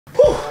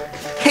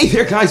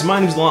there guys, my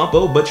name's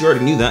Dolapo, but you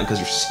already knew that because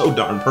you're so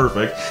darn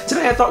perfect.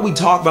 Today I thought we'd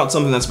talk about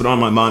something that's been on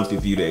my mind for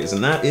a few days,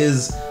 and that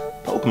is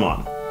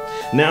Pokemon.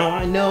 Now,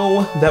 I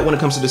know that when it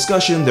comes to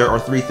discussion, there are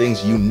three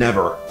things you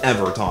never,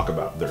 ever talk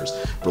about.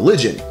 There's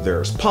religion,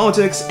 there's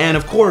politics, and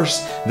of course,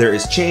 there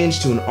is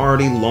change to an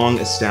already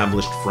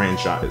long-established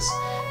franchise.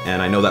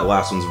 And I know that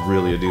last one's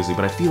really a doozy,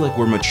 but I feel like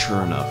we're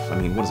mature enough. I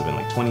mean, what has it been,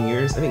 like 20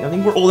 years? I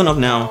think we're old enough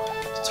now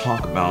to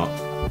talk about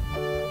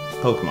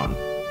Pokemon.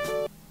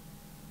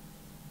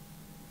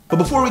 But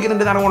before we get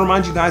into that, I want to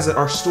remind you guys that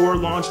our store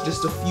launched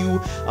just a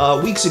few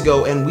weeks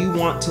ago, and we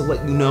want to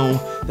let you know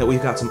that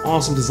we've got some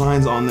awesome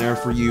designs on there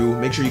for you.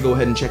 Make sure you go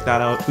ahead and check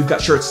that out. We've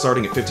got shirts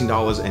starting at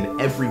 $15,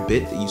 and every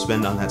bit that you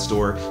spend on that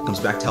store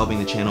comes back to helping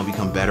the channel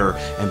become better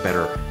and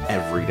better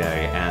every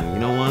day. And you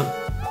know what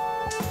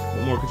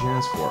more could you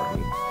ask for? I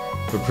mean,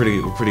 we're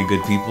pretty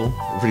good people.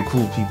 We're pretty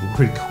cool people.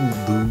 Pretty cool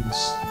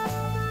dudes.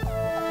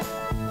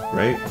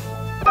 Right?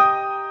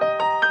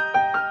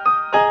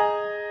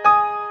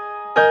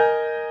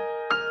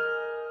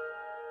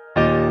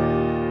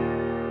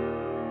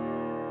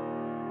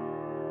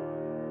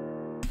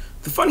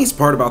 The funniest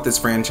part about this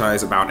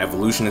franchise about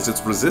evolution is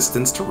its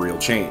resistance to real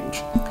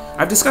change.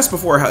 I've discussed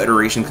before how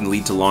iteration can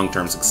lead to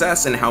long-term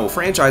success and how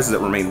franchises that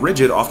remain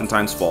rigid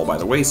oftentimes fall by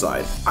the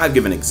wayside. I've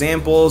given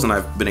examples and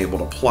I've been able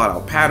to plot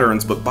out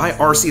patterns, but by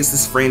Arceus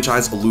this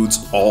franchise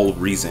eludes all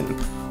reason.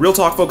 Real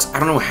talk folks, I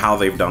don't know how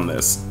they've done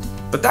this.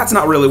 But that's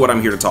not really what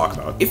I'm here to talk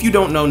about. If you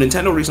don't know,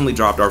 Nintendo recently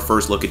dropped our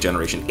first look at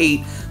Generation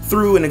 8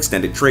 through an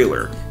extended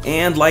trailer.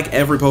 And like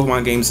every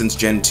Pokemon game since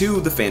Gen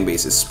 2, the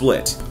fanbase is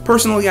split.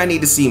 Personally, I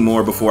need to see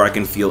more before I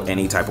can feel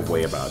any type of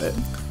way about it.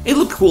 It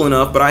looked cool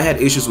enough, but I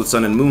had issues with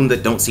Sun and Moon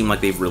that don't seem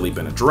like they've really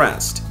been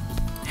addressed.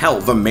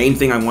 Hell, the main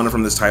thing I wanted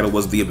from this title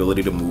was the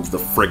ability to move the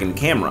friggin'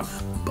 camera.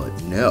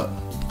 But no.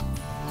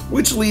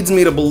 Which leads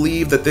me to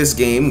believe that this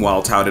game,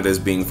 while touted as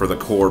being for the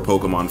core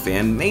Pokemon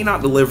fan, may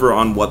not deliver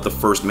on what the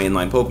first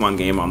mainline Pokemon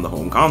game on the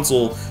home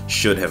console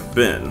should have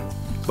been.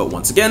 But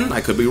once again, I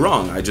could be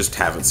wrong, I just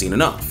haven't seen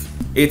enough.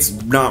 It's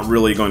not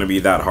really going to be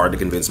that hard to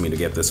convince me to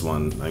get this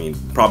one. I mean,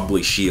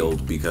 probably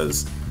Shield,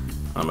 because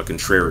I'm a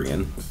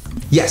contrarian.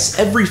 Yes,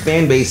 every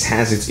fan base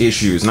has its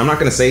issues, and I'm not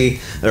going to say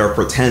or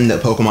pretend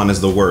that Pokemon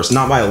is the worst,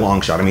 not by a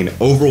long shot. I mean,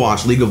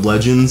 Overwatch, League of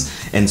Legends,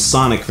 and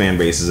Sonic fan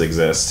bases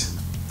exist.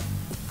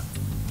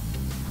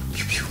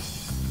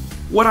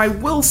 What I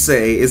will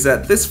say is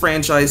that this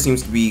franchise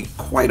seems to be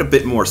quite a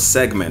bit more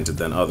segmented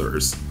than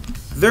others.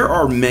 There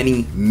are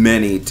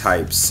many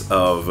types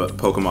of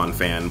Pokemon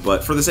fan,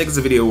 but for the sake of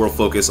the video we'll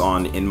focus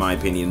on, in my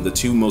opinion, the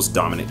two most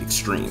dominant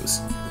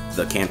extremes.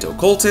 The Kanto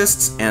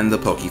Cultists and the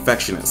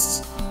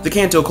Pokefectionists. The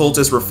Kanto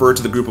Cultists refer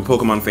to the group of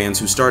Pokemon fans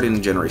who started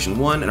in Generation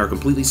 1 and are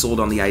completely sold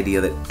on the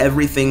idea that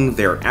everything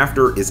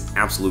thereafter is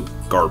absolute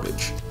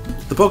garbage.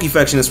 The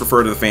Pokefectionists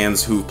refer to the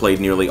fans who've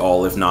played nearly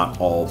all, if not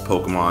all,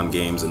 Pokemon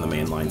games in the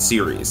mainline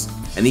series,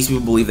 and these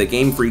people believe that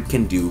Game Freak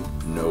can do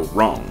no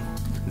wrong,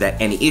 that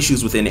any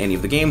issues within any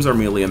of the games are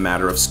merely a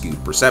matter of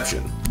skewed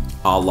perception,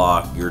 a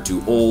la, you're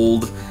too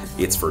old,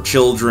 it's for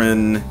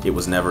children, it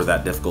was never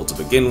that difficult to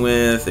begin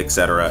with,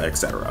 etc,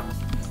 etc.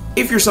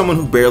 If you're someone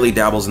who barely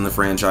dabbles in the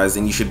franchise,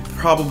 then you should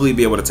probably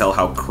be able to tell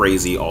how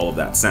crazy all of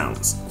that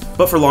sounds.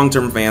 But for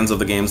long-term fans of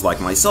the games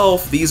like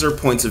myself, these are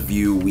points of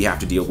view we have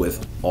to deal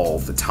with all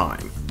the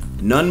time.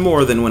 None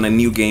more than when a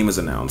new game is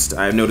announced.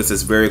 I've noticed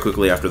this very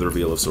quickly after the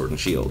reveal of Sword and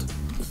Shield.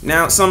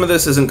 Now, some of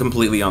this isn't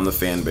completely on the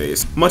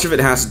fanbase. Much of it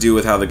has to do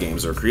with how the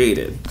games are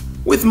created.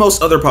 With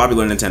most other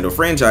popular Nintendo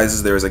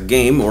franchises, there is a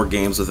game or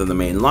games within the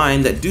main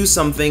line that do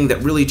something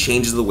that really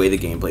changes the way the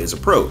gameplay is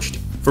approached.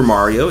 For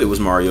Mario, it was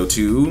Mario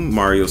 2,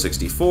 Mario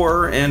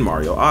 64, and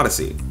Mario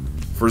Odyssey.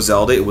 For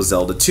Zelda, it was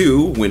Zelda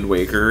 2, Wind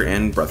Waker,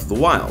 and Breath of the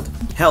Wild.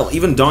 Hell,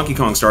 even Donkey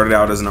Kong started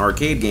out as an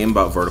arcade game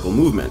about vertical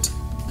movement.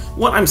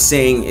 What I'm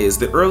saying is,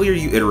 the earlier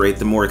you iterate,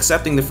 the more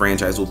accepting the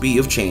franchise will be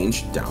of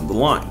change down the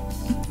line.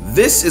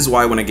 This is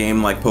why when a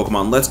game like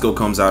Pokemon Let's Go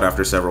comes out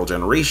after several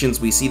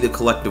generations, we see the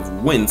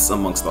collective wince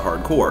amongst the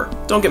hardcore.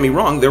 Don't get me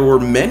wrong, there were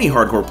many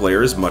hardcore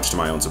players, much to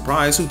my own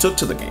surprise, who took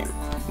to the game.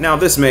 Now,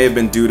 this may have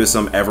been due to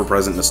some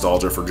ever-present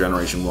nostalgia for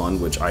Generation 1,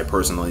 which I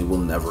personally will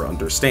never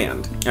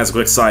understand. As a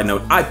quick side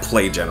note, I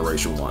played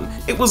Generation 1.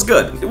 It was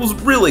good. It was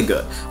really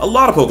good. A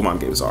lot of Pokemon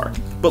games are.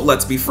 But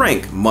let's be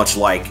frank, much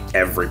like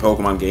every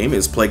Pokemon game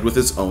is plagued with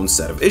its own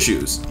set of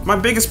issues. My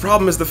biggest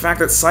problem is the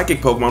fact that Psychic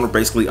Pokemon were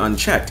basically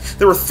unchecked.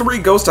 There were 3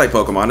 Ghost-type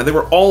Pokemon, and they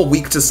were all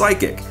weak to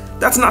Psychic.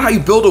 That's not how you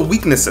build a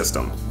weakness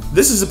system.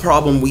 This is a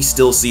problem we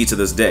still see to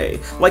this day.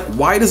 Like,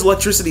 why does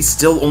electricity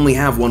still only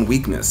have one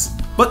weakness?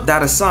 But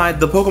that aside,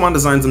 the Pokemon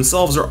designs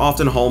themselves are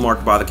often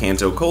hallmarked by the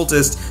Kanto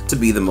Cultist to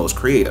be the most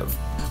creative.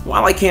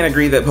 While I can't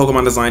agree that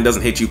Pokemon design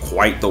doesn't hit you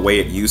quite the way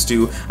it used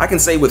to, I can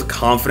say with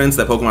confidence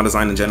that Pokemon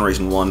design in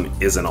Generation 1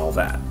 isn't all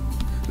that.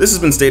 This has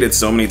been stated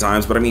so many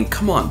times, but I mean,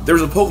 come on,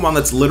 there's a Pokemon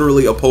that's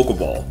literally a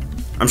Pokeball.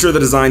 I'm sure the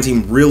design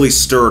team really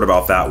stirred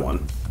about that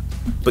one.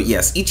 But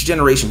yes, each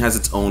generation has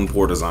its own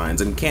poor designs,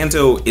 and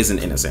Kanto isn't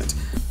innocent.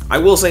 I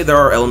will say there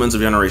are elements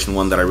of Generation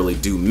 1 that I really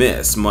do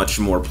miss, much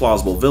more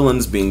plausible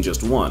villains being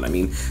just one. I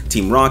mean,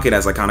 Team Rocket,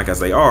 as iconic as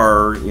they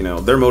are,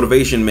 their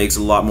motivation makes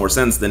a lot more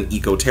sense than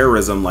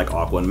eco-terrorism like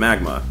Aqua and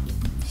Magma.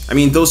 I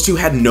mean, those two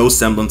had no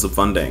semblance of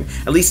funding.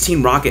 At least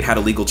Team Rocket had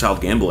illegal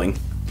child gambling.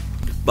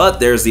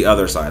 But there's the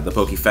other side, the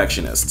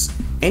Pokefectionists.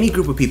 Any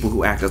group of people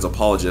who act as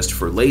apologists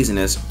for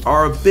laziness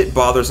are a bit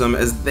bothersome,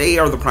 as they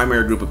are the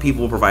primary group of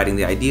people providing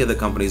the idea that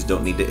companies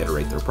don't need to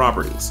iterate their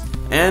properties.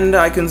 And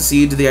I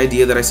concede to the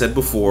idea that I said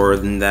before,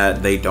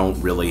 that they don't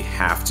really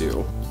have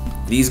to.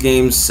 These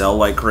games sell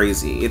like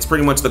crazy. It's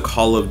pretty much the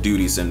Call of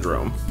Duty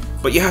syndrome.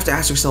 But you have to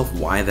ask yourself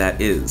why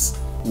that is.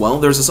 Well,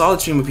 there's a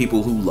solid stream of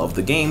people who love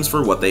the games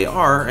for what they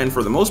are, and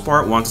for the most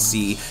part want to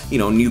see,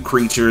 new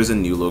creatures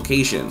and new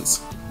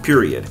locations.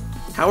 Period.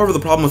 However, the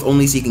problem with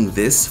only seeking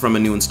this from a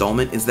new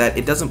installment is that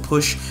it doesn't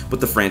push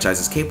what the franchise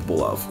is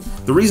capable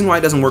of. The reason why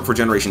it doesn't work for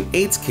Generation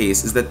 8's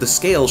case is that the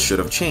scale should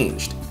have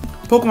changed.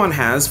 Pokemon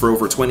has, for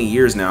over 20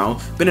 years now,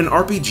 been an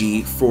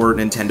RPG for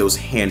Nintendo's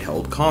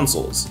handheld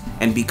consoles,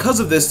 and because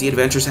of this, the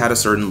adventures had a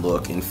certain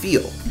look and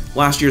feel.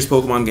 Last year's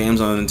Pokemon games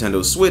on the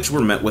Nintendo Switch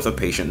were met with a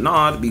patient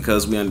nod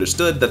because we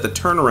understood that the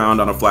turnaround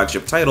on a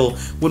flagship title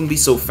wouldn't be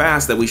so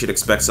fast that we should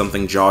expect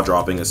something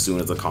jaw-dropping as soon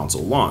as the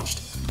console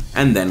launched.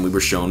 And then we were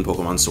shown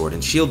Pokemon Sword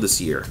and Shield this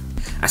year.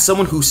 As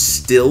someone who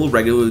still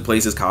regularly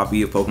plays his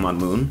copy of Pokemon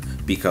Moon,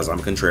 because I'm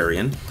a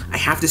contrarian, I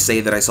have to say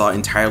that I saw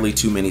entirely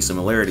too many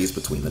similarities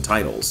between the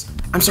titles.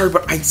 I'm sorry,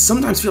 but I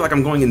sometimes feel like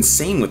I'm going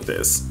insane with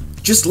this.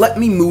 Just let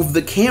me move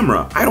the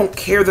camera. I don't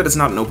care that it's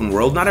not an open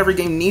world, not every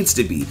game needs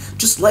to be.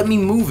 Just let me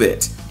move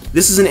it.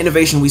 This is an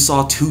innovation we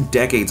saw 2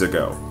 decades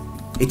ago.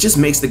 It just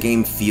makes the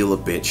game feel a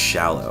bit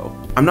shallow.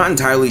 I'm not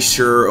entirely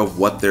sure of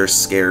what they're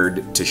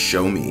scared to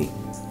show me.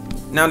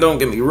 Now don't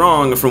get me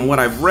wrong, from what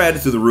I've read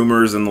through the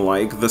rumors and the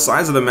like, the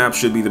size of the map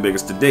should be the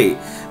biggest to date,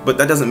 but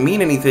that doesn't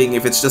mean anything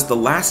if it's just the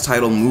last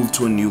title moved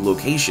to a new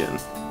location.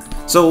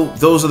 So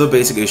those are the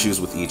basic issues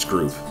with each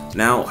group.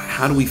 Now,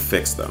 how do we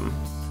fix them?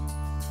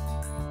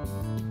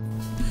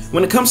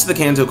 When it comes to the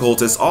Kanto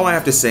cultists, all I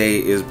have to say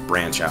is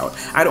branch out.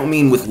 I don't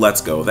mean with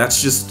Let's Go,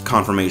 that's just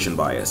confirmation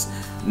bias.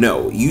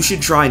 No, you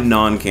should try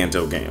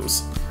non-Kanto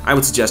games. I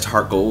would suggest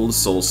Heart Gold,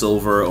 Soul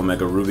Silver,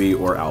 Omega Ruby,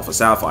 or Alpha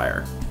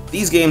Sapphire.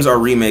 These games are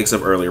remakes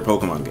of earlier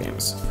Pokemon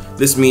games.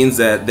 This means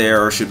that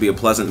there should be a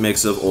pleasant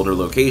mix of older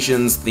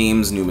locations,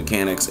 themes, new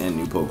mechanics, and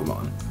new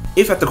Pokemon.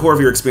 If at the core of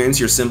your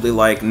experience you're simply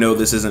like, no,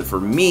 this isn't for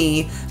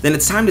me, then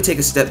it's time to take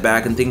a step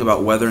back and think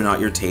about whether or not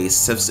your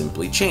tastes have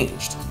simply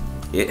changed.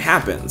 It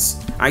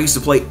happens. I used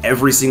to play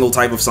every single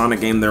type of Sonic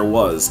game there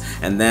was,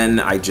 and then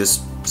I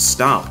just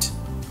stopped.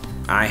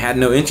 I had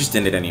no interest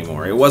in it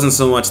anymore. It wasn't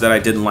so much that I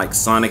didn't like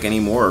Sonic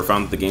anymore or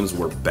found that the games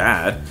were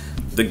bad.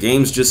 The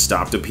games just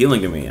stopped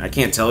appealing to me. I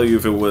can't tell you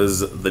if it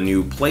was the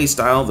new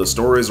playstyle, the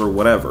stories, or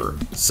whatever.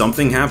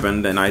 Something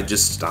happened and I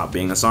just stopped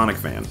being a Sonic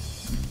fan.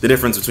 The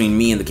difference between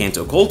me and the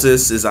Kanto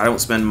cultists is I don't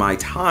spend my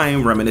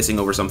time reminiscing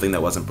over something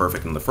that wasn't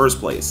perfect in the first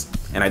place.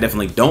 And I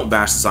definitely don't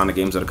bash the Sonic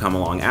games that have come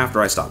along after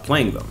I stopped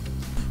playing them.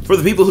 For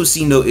the people who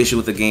see no issue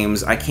with the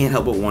games, I can't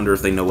help but wonder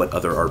if they know what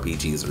other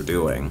RPGs are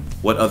doing.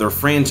 What other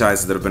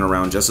franchises that have been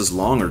around just as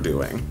long are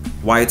doing.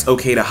 Why it's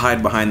okay to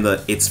hide behind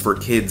the "it's for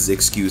kids"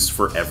 excuse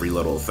for every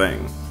little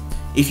thing.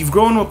 If you've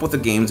grown up with the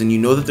games and you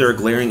know that there are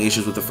glaring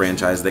issues with the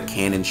franchise that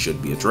can and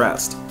should be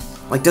addressed.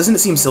 Like, doesn't it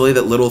seem silly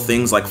that little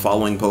things like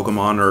following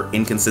Pokemon are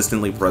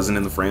inconsistently present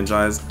in the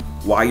franchise?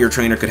 Why your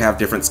trainer could have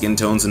different skin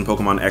tones in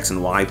Pokemon X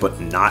and Y,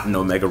 but not in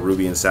Omega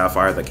Ruby and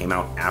Sapphire that came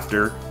out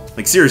after?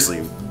 Like,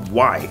 seriously,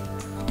 why?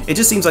 It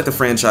just seems like the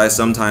franchise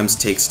sometimes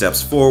takes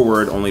steps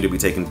forward only to be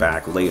taken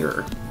back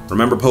later.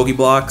 Remember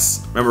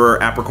Pokeblocks? Remember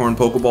Apricorn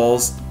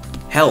Pokeballs?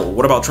 Hell,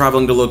 what about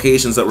traveling to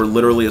locations that were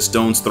literally a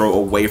stone's throw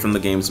away from the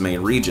game's main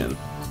region?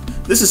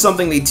 This is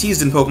something they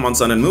teased in Pokemon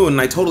Sun and Moon,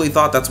 and I totally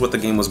thought that's what the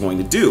game was going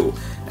to do,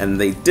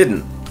 and they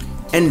didn't.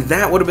 And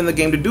that would have been the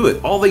game to do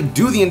it. All they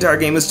do the entire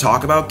game is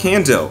talk about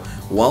Kanto.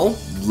 Well,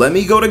 let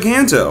me go to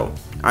Kanto.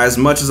 As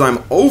much as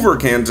I'm over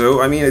Kanto,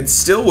 I mean, it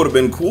still would have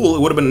been cool. It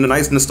would have been a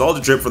nice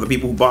nostalgia trip for the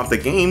people who bought the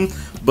game,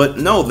 but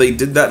no, they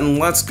did that in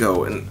Let's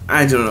Go, and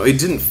I don't know, it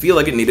didn't feel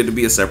like it needed to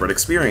be a separate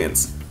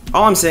experience.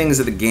 All I'm saying is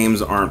that the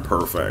games aren't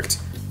perfect.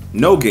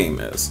 No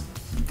game is.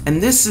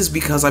 And this is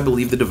because I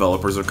believe the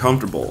developers are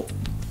comfortable.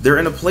 They're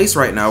in a place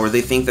right now where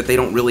they think that they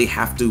don't really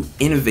have to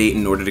innovate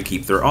in order to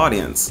keep their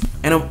audience.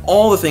 And of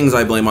all the things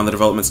I blame on the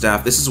development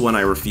staff, this is one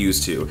I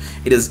refuse to.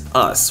 It is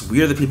us.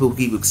 We are the people who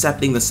keep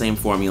accepting the same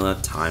formula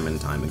time and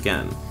time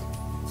again.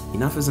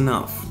 Enough is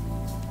enough.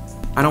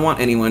 I don't want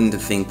anyone to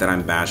think that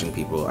I'm bashing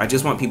people. I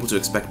just want people to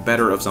expect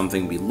better of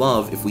something we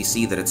love if we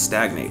see that it's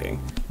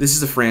stagnating. This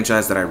is a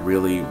franchise that I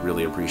really,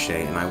 really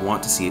appreciate, and I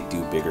want to see it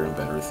do bigger and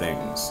better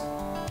things.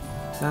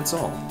 That's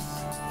all.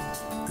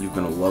 You've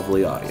been a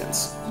lovely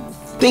audience.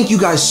 Thank you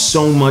guys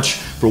so much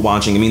for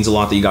watching. It means a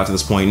lot that you got to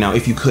this point. Now,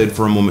 if you could,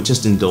 for a moment,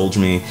 just indulge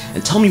me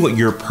and tell me what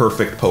your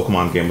perfect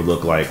Pokemon game would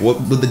look like. What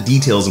would the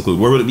details include?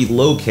 Where would it be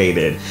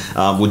located?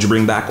 Would you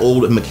bring back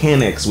old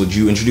mechanics? Would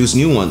you introduce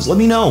new ones? Let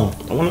me know.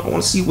 I want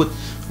to see what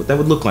that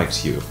would look like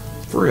to you.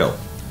 For real.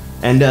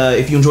 And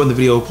if you enjoyed the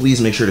video,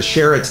 please make sure to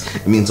share it.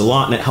 It means a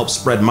lot, and it helps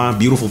spread my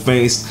beautiful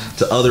face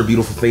to other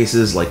beautiful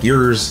faces like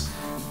yours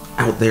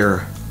out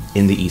there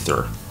in the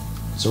ether.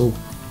 So,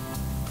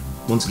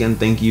 once again,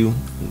 thank you,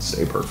 and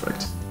stay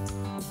perfect.